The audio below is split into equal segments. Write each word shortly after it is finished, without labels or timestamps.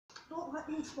Don't like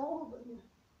being smaller than you.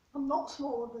 I'm not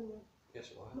smaller than you. Yes,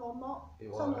 you are. No, I'm not. You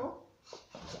so are. No.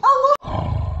 Oh, look!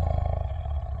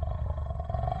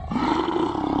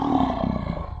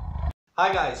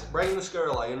 Hi guys, Brian the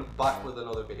Squirrel Lion back with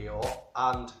another video,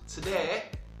 and today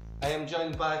I am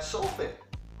joined by Sophie.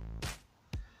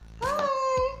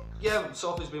 Hi! Yeah,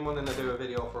 Sophie's been wanting to do a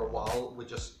video for a while, we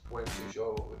just weren't too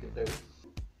sure what we could do.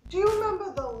 Do you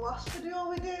remember the last video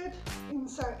we did?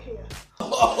 Insert here.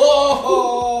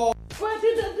 Oh! Why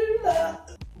did I do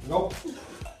that? Nope.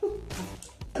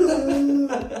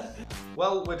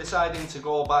 Well, we're deciding to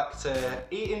go back to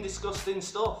eating disgusting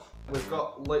stuff. We've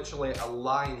got literally a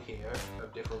line here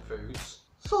of different foods.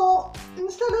 So,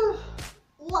 instead of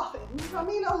laughing, I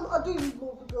mean, I do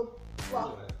love a good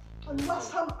laugh. And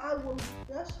last time I won,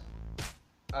 yes?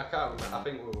 I can't remember, I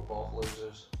think we were both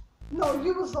losers. No,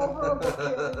 you was over a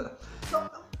bucket. So,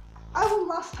 I won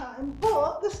last time,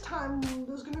 but this time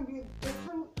there's going to be a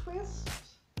different twist.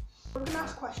 We're going to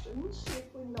ask questions, see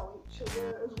if we know each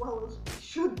other as well as we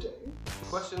should do.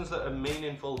 Questions that are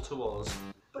meaningful to us,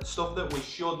 but stuff that we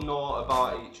should know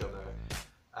about each other.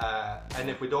 And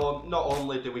if we don't, not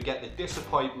only do we get the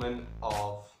disappointment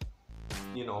of,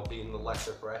 you know, being the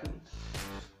lesser friend,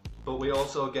 but we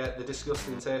also get the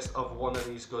disgusting taste of one of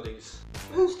these goodies.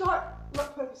 Who start?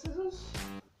 Rock, paper, scissors?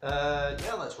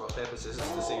 Yeah, let's rock, paper,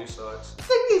 scissors to see who starts. The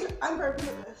thing is, I'm very good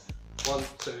at this. 1,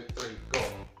 2, 3, go.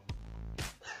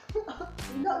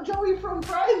 Not Joey from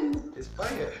Friends. It's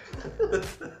fire.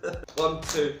 1,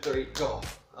 2, 3, go.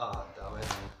 Ah, damn it.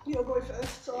 You're going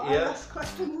first, so I Yeah. ask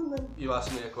questions and then... You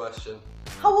asked me a question.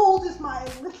 How old is my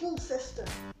little sister?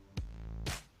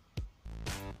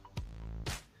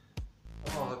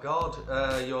 Oh god,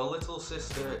 your little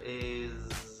sister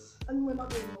is... And we're not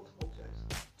doing multiple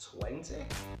choice. 20?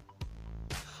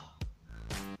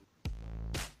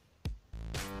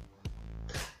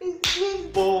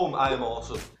 Boom, I am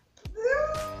awesome.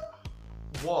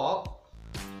 What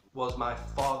was my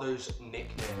father's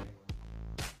nickname?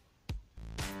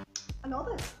 I know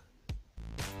this.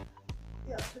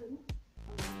 Yeah, two.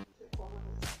 Take one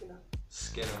and it's Skinner.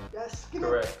 Skinner. Yes, Skinner.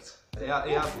 Correct. He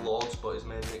had loads, but his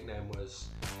main nickname was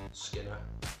Skinner.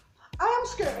 I am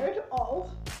scared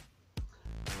of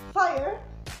fire,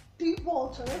 deep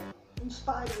water, and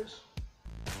spiders.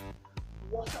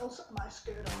 What else am I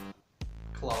scared of?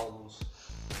 Clowns.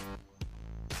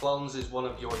 Clowns is one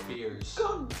of your fears.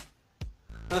 God.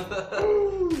 And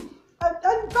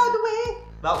by the way,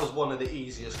 That was one of the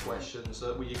easiest questions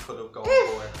that we could have gone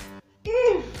for.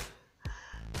 if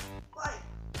like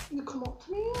you come up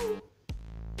to me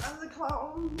as a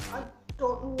clown, I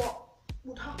don't know what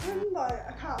would happen. Like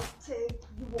I can't say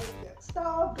you won't get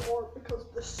stabbed or because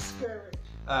they're scary.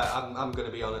 I'm going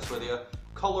to be honest with you.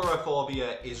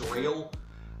 Chlorophobia is real,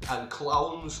 and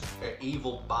clowns are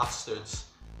evil bastards.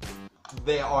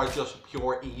 They are just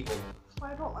pure evil. That's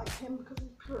why I don't like him, because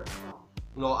he's pure clown.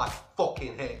 No, I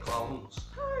fucking hate clowns.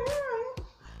 Alright.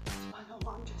 That's why I don't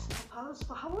want to dress up as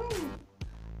for Halloween.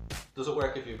 Does it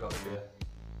work if you've got a fear?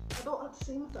 I don't have to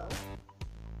sing though.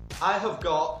 I have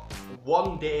got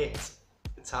one date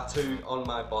tattooed on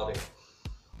my body.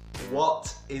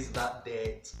 What is that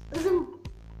date? As in,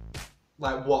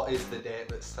 Like, what is the date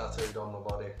that's tattooed on my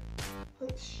body?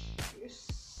 it's your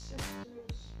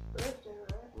sister's birthday,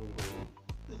 right? Mm-hmm.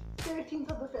 The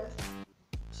 13th of the 5th.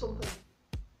 Something.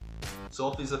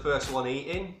 Sophie's the first one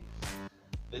eating.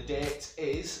 The date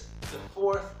is the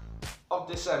 4th of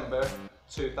December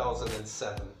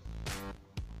 2007.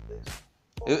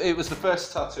 It was the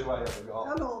first tattoo I ever got.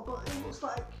 I know, but it looks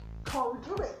like Corey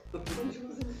drew it when she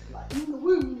was in the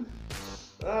womb.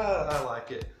 I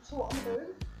like it. So what am I doing?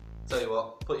 Tell you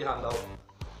what, put your hand out.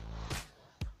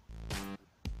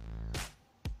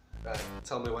 Right,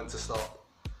 tell me when to stop.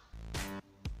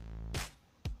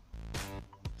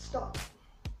 Stop.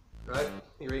 Right,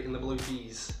 you're eating the blue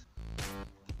cheese.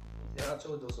 It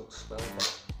actually doesn't smell bad.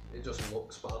 It just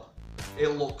looks bad. It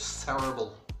looks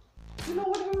terrible. Do you know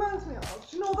what it reminds me of?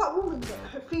 Do you know that woman that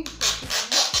her feet are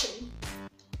watching?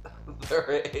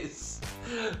 There it is.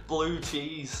 Blue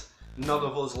cheese. None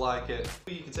of us like it.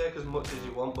 You can take as much as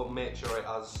you want, but make sure it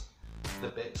has the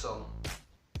bits on.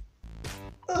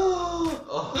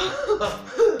 Oh.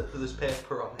 There's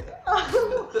paper on it. How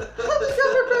did you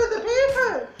remove the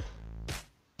paper?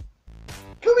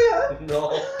 Come here.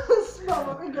 No.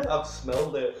 Smell it again. I've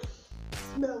smelled it.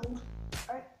 Smelled.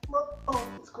 Right, look. Oh,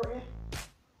 it's grey.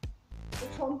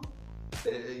 Which one?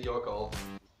 Your call.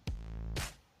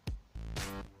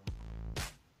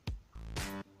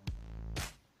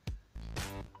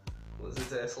 What does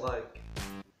it taste like?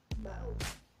 Metal.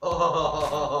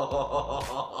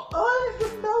 Oh. Oh,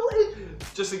 it's melted.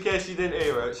 Just in case you didn't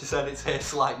hear it, she said it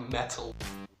tastes like metal.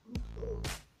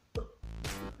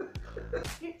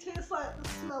 It tastes like the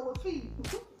smell of feet.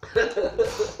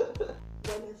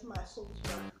 When is my son's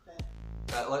birthday?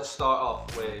 Let's start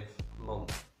off with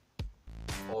month.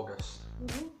 August.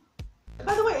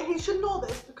 By the way, he should know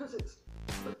this because it's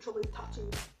literally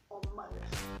tattooed on my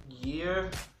wrist. Year,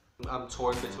 I'm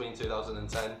torn between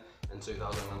 2010 and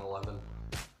 2011.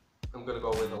 I'm gonna go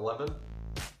with 11.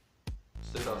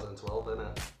 It's 2012, isn't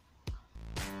it?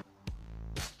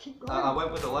 Keep going. I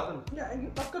went with 11. Yeah,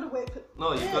 I've got to wait for...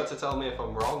 No, you've got to tell me if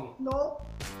I'm wrong. No,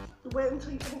 wait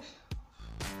until you finish.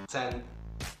 10.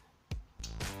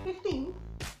 15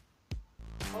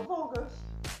 of August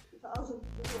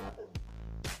 2011.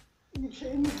 You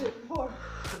changed it before.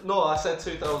 No, I said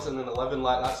 2011,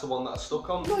 like that's the one that I stuck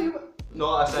on. No, you...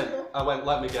 No, I said, I went,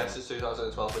 let me guess, it's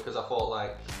 2012 because I thought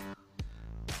like,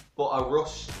 but I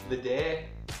rushed the day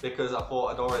because I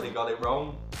thought I'd already got it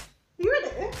wrong. You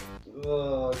ready?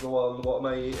 Oh, go on, what am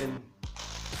I eating?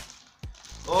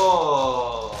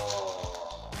 Oh,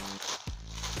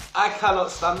 I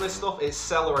cannot stand this stuff, it's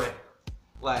celery.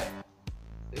 Like,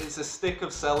 it's a stick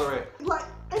of celery. Like,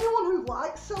 anyone who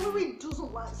likes celery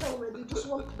doesn't like celery, they just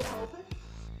want to be healthy.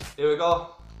 Here we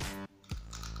go.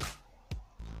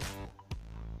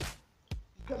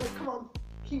 Come on,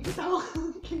 keep it down,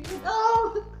 keep it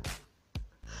down.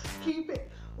 Keep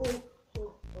it. Oh.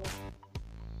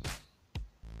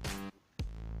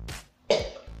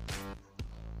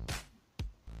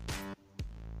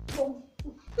 Well,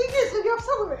 thing is, when you have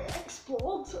celery, it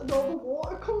explodes and all the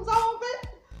water comes out of it.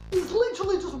 It's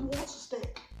literally just water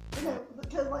stick, you know, that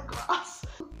tastes like grass.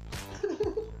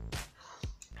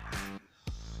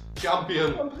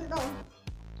 Champion. Put it down.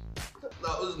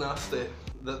 That was nasty.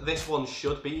 This one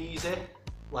should be easy.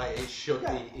 Like, it should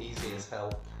be easy as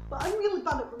hell. But I'm really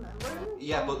bad at remembering.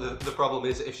 Yeah, but the problem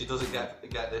is, if she doesn't get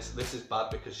this is bad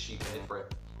because she paid for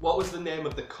it. What was the name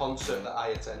of the concert that I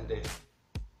attended?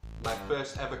 My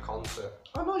first ever concert.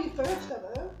 I know your first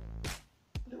ever,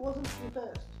 but it wasn't your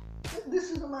first.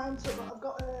 This is an answer, but I've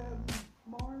got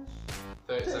Mars.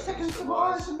 30 Seconds to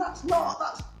Mars, and that's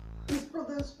his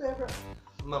brother's favourite.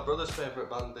 My brother's favourite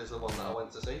band is the one that I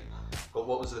went to see. But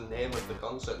what was the name of the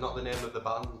concert, not the name of the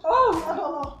band? Oh, I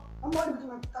don't know. I'm not even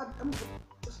gonna. I'm just.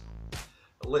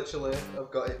 Literally,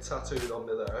 I've got it tattooed on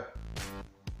me there.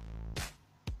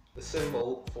 The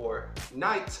symbol for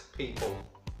night people.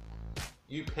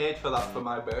 You paid for that for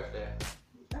my birthday.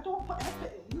 I don't put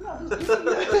effort in. I just give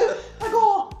it. I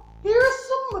go, here's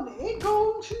some money,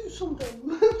 go and choose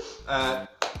something.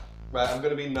 Right, I'm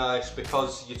gonna be nice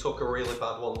because you took a really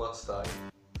bad one last time.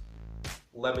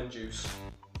 Lemon juice.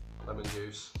 Lemon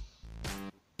juice.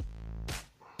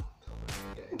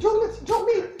 Do you want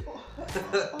me?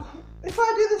 If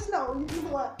I do this now, you can be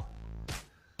like.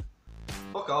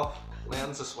 Fuck off. My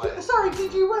hands are sweating. Sorry,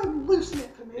 did you loosen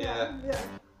it for me? Yeah. Yeah.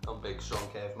 I'm big, strong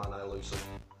caveman, I loosen.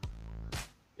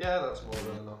 Yeah, that's more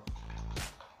than enough.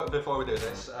 But before we do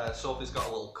this, Sophie's got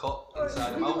a little cut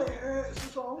inside her mouth. Really hurts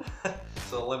as well.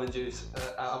 So lemon juice,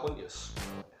 I want you to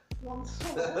smell it. One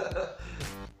swallow.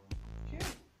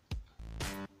 Cheers.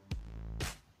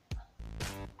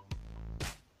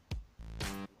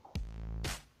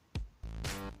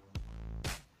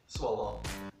 Swallow.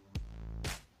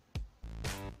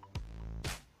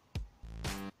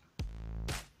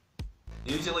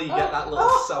 Usually you get that little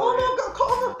celery. Oh no, I've got a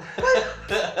cut over.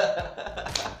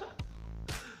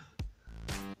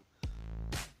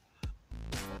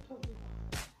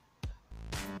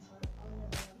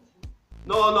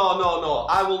 No,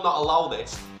 I will not allow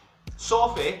this.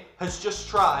 Sophie has just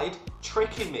tried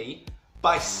tricking me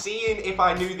by seeing if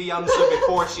I knew the answer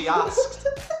before she asked.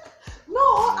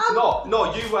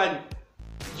 No, you went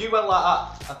like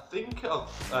that. I think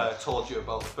I've told you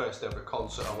about the first ever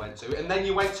concert I went to, and then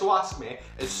you went to ask me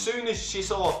as soon as she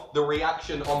saw the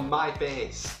reaction on my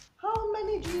face. How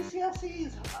many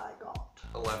GCSEs have I got?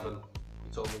 11.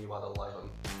 You told me you had 11.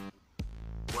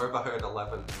 Where have I heard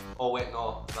 11? Oh wait,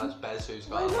 no, that's Bez who's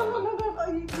got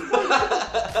 11. No.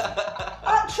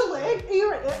 Actually,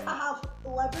 here it is. I have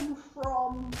 11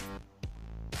 from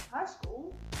high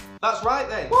school. That's right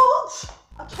then. But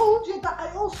I told you that I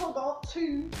also got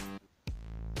 2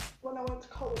 when I went to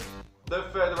college. They're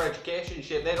further education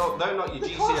shit. They're not your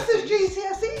The class is GCSEs.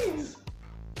 GCSEs.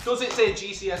 Does it say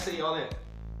GCSE on it?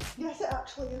 Yes, it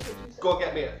actually is a GCSE. Go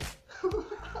get me it.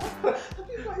 Have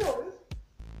you got yours?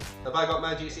 Have I got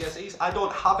my GCSEs? I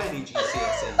don't have any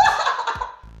GCSEs.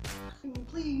 Can you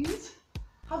please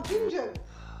have ginger?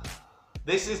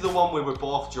 This is the one we were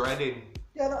both dreading.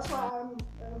 Yeah, that's why I'm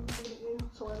giving it you,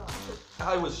 so I don't have to.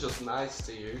 I was just nice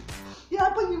to you.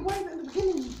 Yeah, but you weren't at the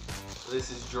beginning.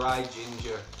 This is dry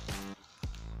ginger.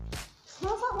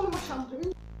 Smells like one of my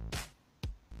shampoos.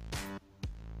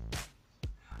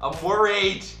 I'm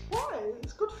worried. Why?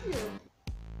 It's good for you.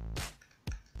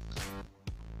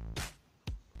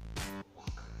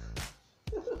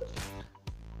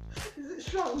 Is it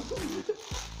strong?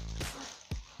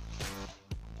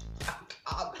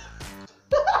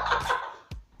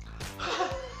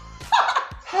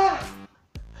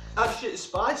 That shit's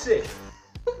spicy.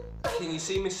 Can you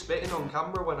see me spitting on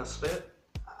camera when I spit?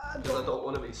 Because I don't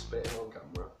want to be spitting on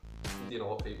camera. You know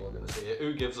what people are going to see it.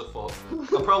 Who gives a fuck?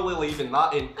 I'm probably leaving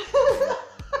that in.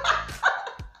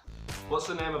 What's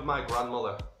the name of my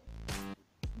grandmother?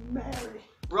 Mary.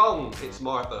 Wrong, it's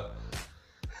Martha.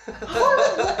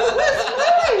 Where's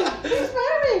Mary? Who's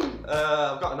Mary?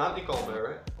 I've got an auntie called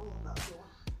Mary. Oh, that's the one.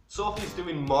 Sophie's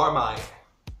doing Marmite.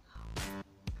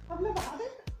 I've never had it.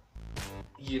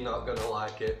 You're not gonna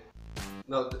like it.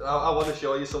 No, I want to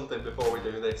show you something before we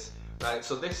do this. Right,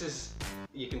 so this is,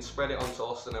 you can spread it on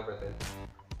toast and everything.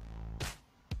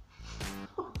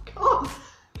 Oh God!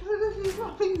 Can I just use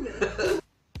my finger?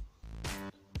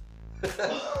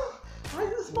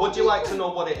 Would you like to know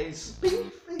what it is?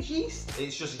 Beef, it's yeast.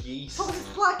 It's just yeast. So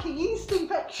it's like a yeast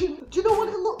infection. Do you know what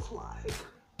it looks like?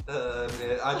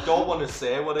 I don't want to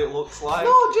say what it looks like.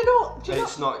 No, do you know?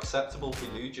 It's not acceptable for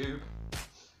YouTube.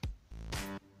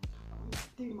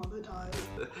 Demonetized.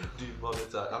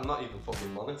 Demonetized. I'm not even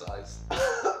fucking monetized.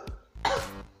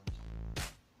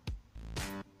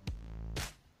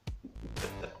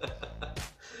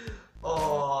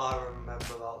 Oh, I remember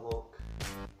that look.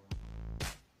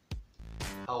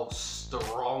 How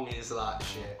strong is that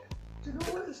shit? Do you know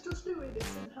what it's just doing?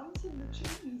 It's enhancing the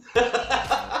cheese.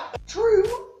 True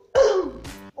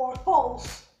or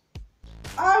false?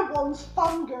 I once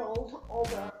fangirled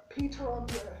over Peter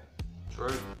Andre.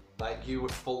 True. Like you were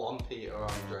full on Peter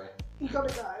Andre. You got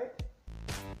it right.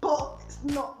 But it's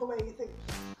not the way you think.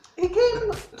 He came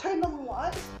and turned on the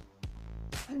lights.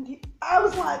 And I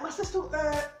was like, my sister,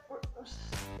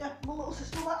 yeah, my little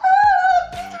sister was like, ah,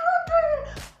 Peter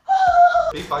Andre!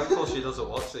 Ah! Be thankful she doesn't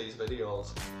watch these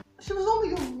videos. She was only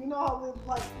young, you know how they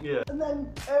like. Yeah. And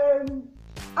then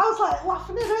I was like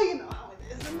laughing at her, you know how it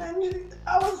is. And then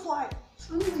I was like,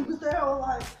 suddenly he was there,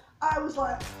 I was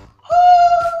like,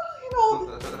 oh, you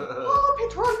know, oh,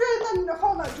 Peter Andre. And then I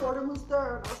found out Jordan was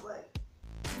there, and I was like,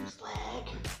 you slag.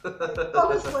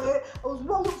 Honestly, I was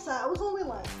well upset. I was only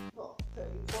like, what, 30,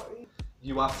 40.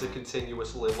 You have to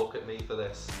continuously look at me for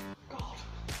this. God.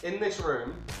 In this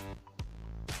room,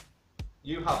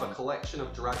 you have a collection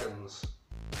of dragons.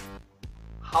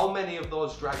 How many of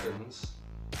those dragons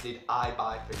did I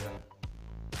buy for you?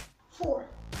 4.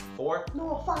 4?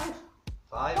 No, 5.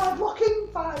 5? 5, locking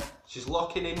 5. She's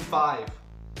locking in 5.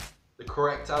 The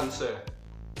correct answer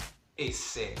is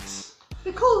 6.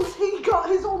 Because he got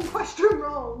his own question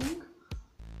wrong.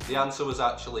 The answer was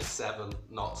actually 7,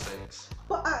 not 6.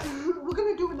 But we're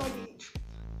going to do an egg each.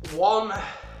 1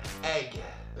 egg.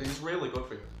 It's really good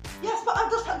for you. Yes, but I've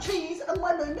just had cheese and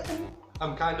lemon and...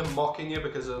 I'm kind of mocking you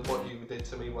because of what you did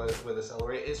to me with the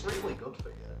celery. It's really good for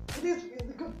you. It is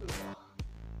really good for you.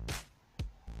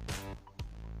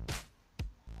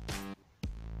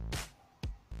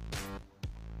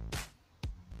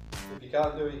 If you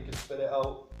can't do it, you can spit it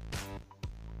out.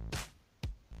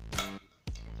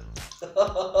 I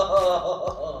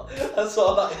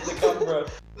saw that in the camera.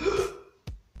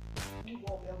 You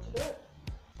won't be able to do it.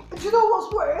 Do you know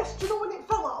what's worse? Do you know when it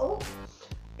fell out?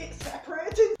 It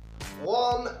separated.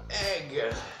 1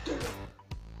 egg.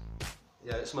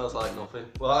 Yeah, it smells like nothing.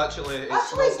 Well, actually, it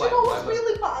smells do you like know what's lemon.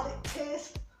 really bad? It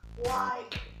tastes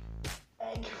like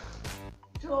egg.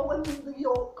 Do you know when the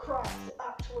yolk cracks? It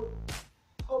actually...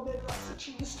 Oh, maybe that's the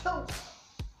cheese still.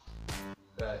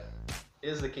 Right.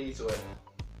 Here's the key to it.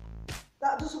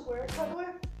 That doesn't work, by the way.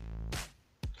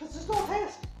 Because there's no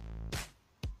taste.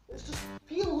 It's just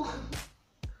feel.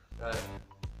 Right.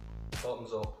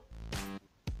 Bottoms up.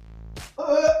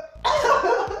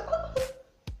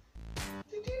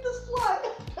 Did you just like...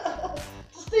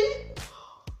 just eat?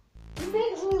 It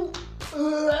makes me...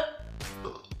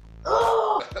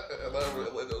 That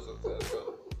really doesn't sound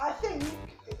good. I think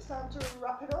it's time to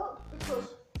wrap it up because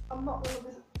I'm not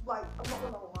gonna lie, I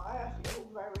feel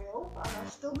very ill and I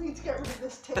still need to get rid of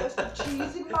this taste of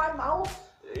cheese in my mouth.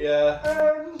 Yeah.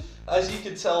 As you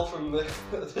can tell from the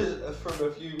from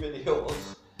a few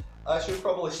videos, I should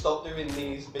probably stop doing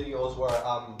these videos where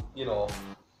I'm, you know,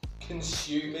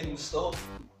 consuming stuff.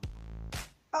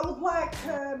 I would like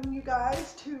you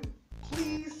guys to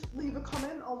please leave a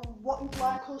comment on what you'd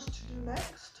like us to do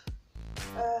next.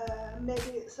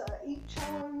 Maybe it's a eat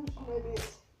challenge, maybe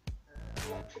it's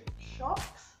electric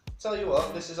shocks. Tell you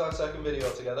what, this is our second video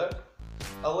together.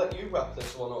 I'll let you wrap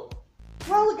this one up.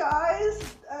 Well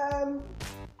guys,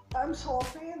 I'm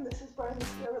Sophie and this is Brian the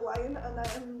Scary Lion, and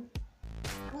I'm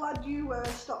glad you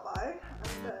stopped by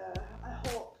and